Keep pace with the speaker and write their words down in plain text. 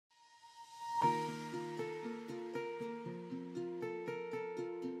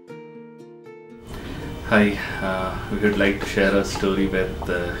Hi, we would like to share a story with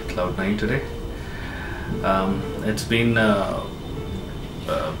Cloudnine today. It's been,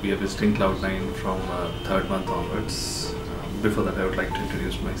 we are visiting Cloudnine from third month onwards. Before that, I would like to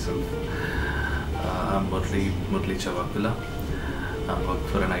introduce myself. I'm Murali Krishna. I work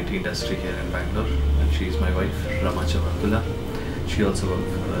for an IT industry here in Bangalore, and she's my wife, Rama Murali. She also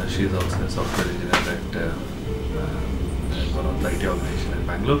works. She's also a software engineer at one of the IT organization in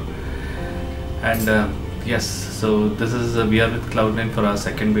Bangalore. And yes, so this is we are with Cloudnine for our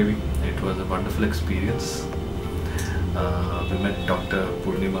second baby. It was a wonderful experience. We met Dr.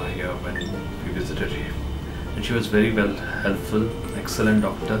 Purnima here when we visited here, and she was very well helpful, excellent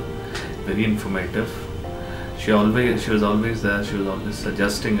doctor, very informative. She was always there. She was always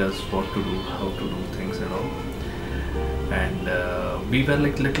suggesting us what to do, how to do things and all. And we were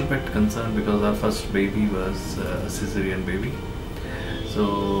like little bit concerned because our first baby was a cesarean baby.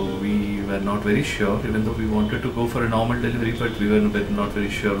 So we were not very sure, even though we wanted to go for a normal delivery, but we were not very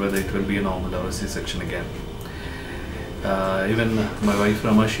sure whether it will be a normal or a C-section again. Even my wife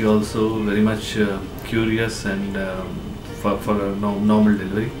Rama, she also very much curious and for a normal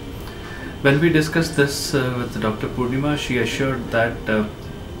delivery. When we discussed this with Dr. Purnima, she assured that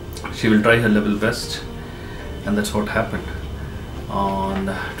she will try her level best, and that's what happened. On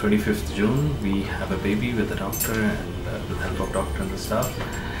 25th June, we have a baby with the doctor and with the help of doctor and the staff,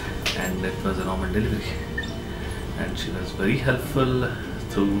 and it was a normal delivery. And she was very helpful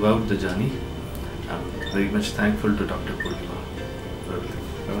throughout the journey. I'm very much thankful to Dr. Purnima for everything.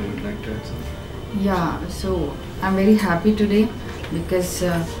 I would like to add something. Yeah, so I'm very happy today because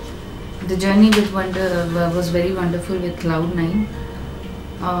the journey with was very wonderful with Cloudnine.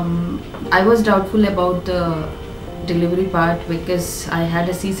 I was doubtful about the delivery part because I had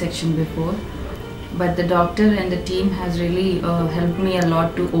a C-section before, but the doctor and the team has really helped me a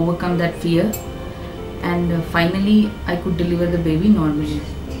lot to overcome that fear, and finally I could deliver the baby normally.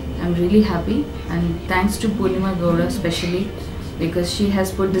 I'm really happy, and thanks to Purnima Gowda especially, because she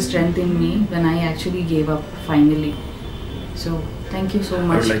has put the strength in me when I actually gave up finally. So thank you so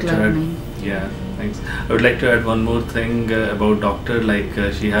much, Cloudnine. Yeah, thanks. I would like to add one more thing about doctor.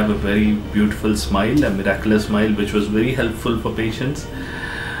 Like she have a very beautiful smile, a miraculous smile, which was very helpful for patients.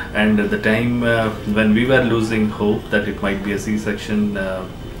 And at the time when we were losing hope that it might be a C-section,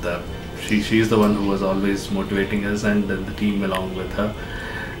 she is the one who was always motivating us, and the team along with her.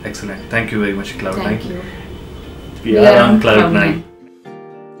 Excellent. Thank you very much, Cloudnine. Thank you. We are on Cloudnine.